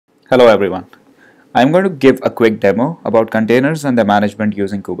Hello everyone. I'm going to give a quick demo about containers and their management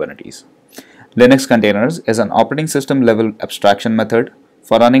using Kubernetes. Linux containers is an operating system level abstraction method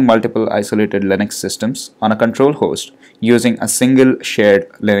for running multiple isolated Linux systems on a control host using a single shared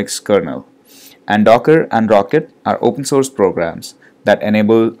Linux kernel. And Docker and Rocket are open source programs that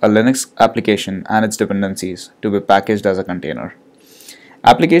enable a Linux application and its dependencies to be packaged as a container.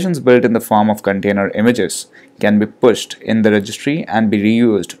 Applications built in the form of container images can be pushed in the registry and be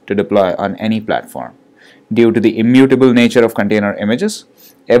reused to deploy on any platform. Due to the immutable nature of container images,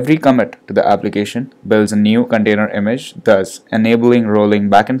 every commit to the application builds a new container image, thus enabling rolling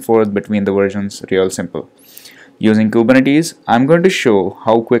back and forth between the versions real simple. Using Kubernetes, I'm going to show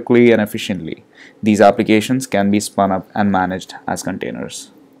how quickly and efficiently these applications can be spun up and managed as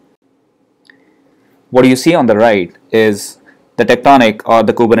containers. What you see on the right is the Tectonic or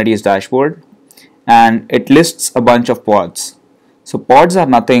the Kubernetes dashboard, and it lists a bunch of pods. So pods are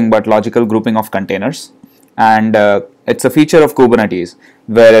nothing but logical grouping of containers, and it's a feature of Kubernetes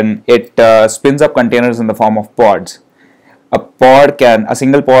wherein it spins up containers in the form of pods. A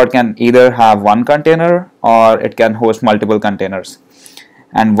single pod can either have one container or it can host multiple containers,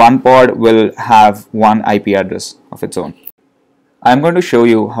 and one pod will have one IP address of its own. I'm going to show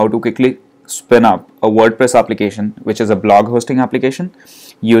you how to quickly spin up a WordPress application, which is a blog hosting application,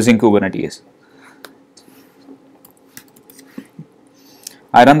 using Kubernetes.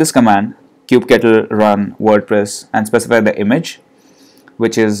 I run this command kubectl run WordPress and specify the image,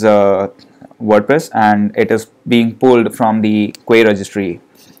 which is WordPress, and it is being pulled from the query registry,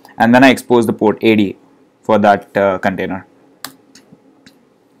 and then I expose the port 80 for that container.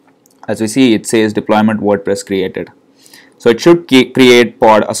 As we see, it says deployment WordPress created. So it should create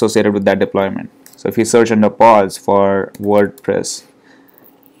pod associated with that deployment. So if you search under pods for WordPress,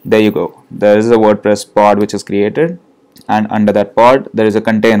 there you go. There is a WordPress pod which is created, and under that pod there is a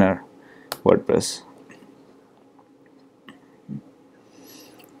container WordPress.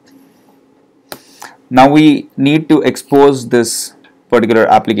 Now we need to expose this particular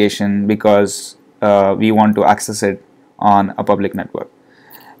application because we want to access it on a public network.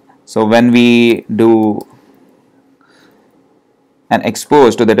 So when we do an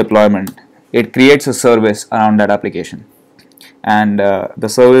expose to the deployment, it creates a service around that application, and the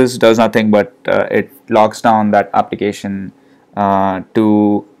service does nothing but it locks down that application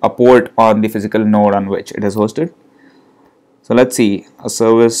to a port on the physical node on which it is hosted. So let's see, a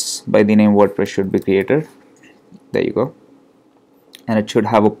service by the name WordPress should be created. There you go, and it should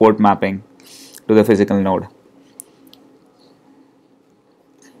have a port mapping to the physical node.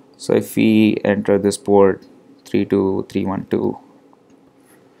 So if we enter this port 32312,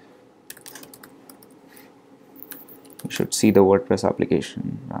 you should see the WordPress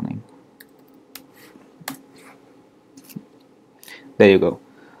application running. There you go.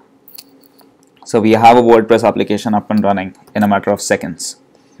 So we have a WordPress application up and running in a matter of seconds.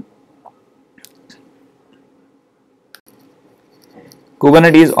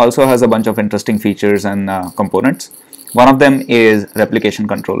 Kubernetes also has a bunch of interesting features and components. One of them is replication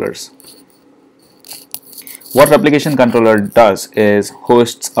controllers. What replication controller does is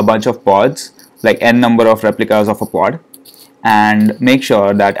hosts a bunch of pods, like n number of replicas of a pod, and make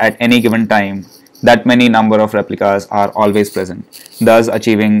sure that at any given time that many number of replicas are always present, thus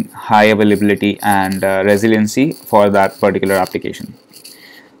achieving high availability and resiliency for that particular application.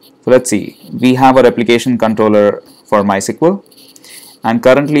 So let's see, we have a replication controller for MySQL, and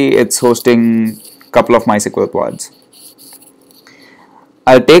currently it's hosting a couple of MySQL pods.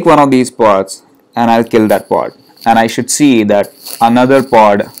 I'll take one of these pods and I'll kill that pod, and I should see that another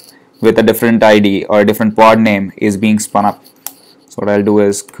pod with a different ID or a different pod name is being spun up. So what I'll do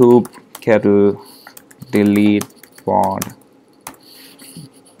is kubectl delete pod,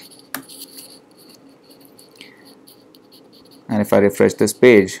 and if I refresh this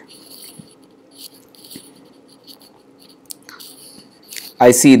page,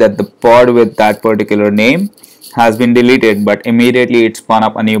 I see that the pod with that particular name has been deleted, but immediately it spun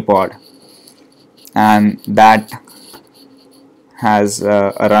up a new pod, and that has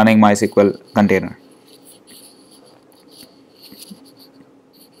a running MySQL container.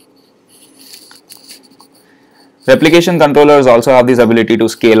 Replication controllers also have this ability to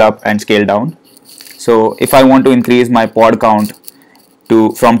scale up and scale down. So if I want to increase my pod count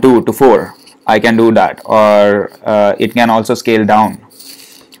from 2 to 4, I can do that, or it can also scale down.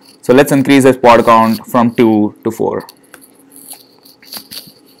 So let's increase this pod count from 2 to 4.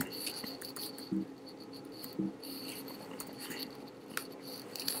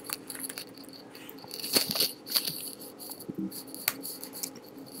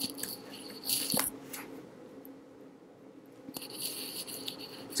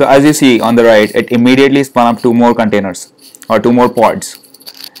 So as you see on the right, it immediately spun up two more containers or two more pods,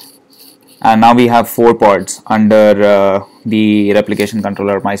 and now we have 4 pods under the replication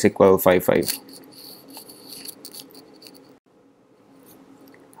controller MySQL 5.5.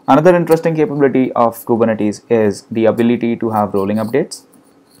 Another interesting capability of Kubernetes is the ability to have rolling updates.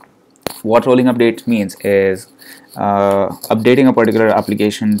 What rolling updates means is updating a particular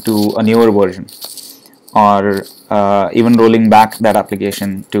application to a newer version, or even rolling back that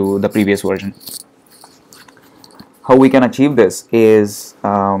application to the previous version. How we can achieve this is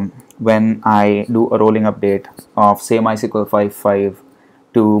when I do a rolling update of, say, MySQL 5.5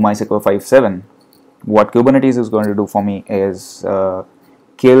 to MySQL 5.7, what Kubernetes is going to do for me is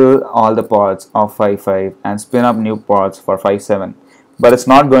kill all the pods of 5.5 and spin up new pods for 5.7, but it's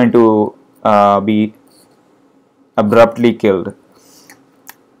not going to be abruptly killed.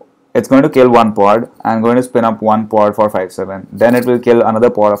 It's going to kill one pod and going to spin up one pod for 5.7, then it will kill another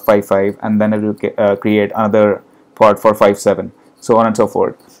pod of 5.5, and then it will create another pod for 5.7, so on and so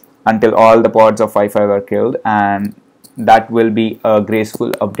forth, until all the pods of 5.5 are killed, and that will be a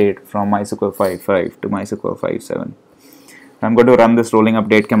graceful update from MySQL 5.5 to MySQL 5.7. I'm going to run this rolling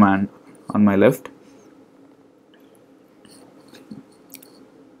update command on my left,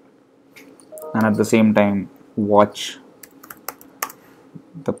 and at the same time watch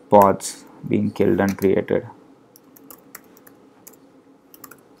the pods being killed and created.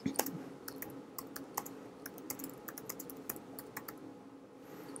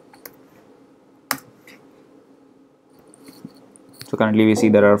 So currently we see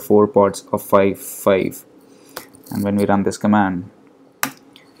there are 4 pods of 5.5, and when we run this command,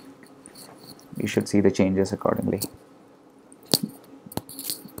 you should see the changes accordingly.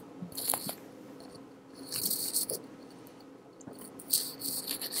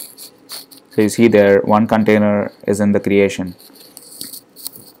 So you see there, one container is in the creation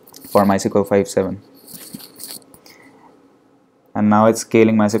for MySQL 5.7, and now it's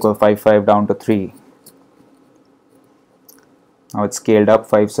scaling MySQL 5.5 down to 3. Now it's scaled up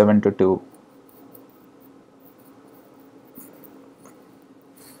 5.7 to 2.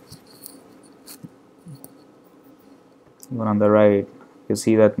 Even on the right, you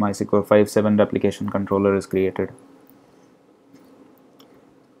see that MySQL 5.7 replication controller is created,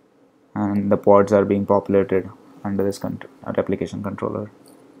 and the pods are being populated under this replication controller.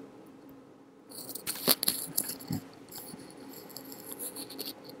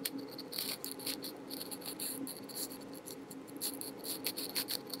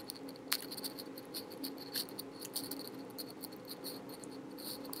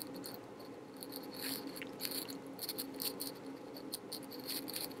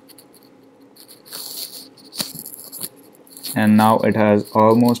 And now it has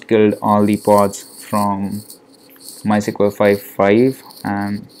almost killed all the pods from MySQL 5.5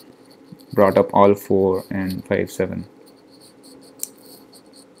 and brought up all 4 in 5.7.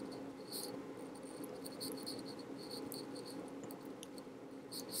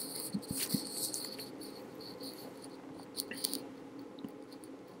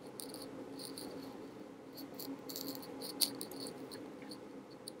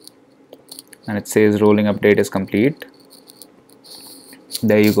 And it says rolling update is complete.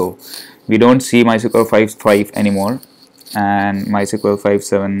 There you go. We don't see MySQL 5.5 anymore, and MySQL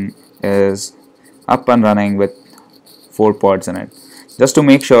 5.7 is up and running with 4 pods in it. Just to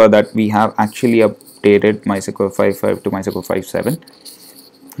make sure that we have actually updated MySQL 5.5 to MySQL 5.7,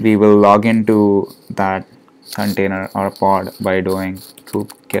 we will log into that container or pod by doing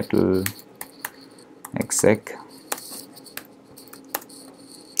kubectl exec,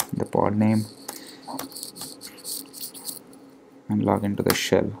 the pod name, and log into the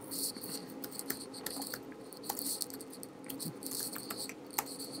shell.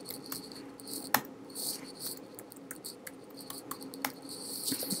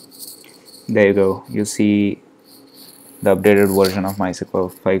 There you go. You see the updated version of MySQL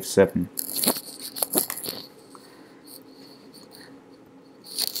 5.7.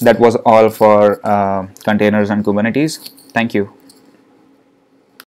 That was all for containers and Kubernetes. Thank you.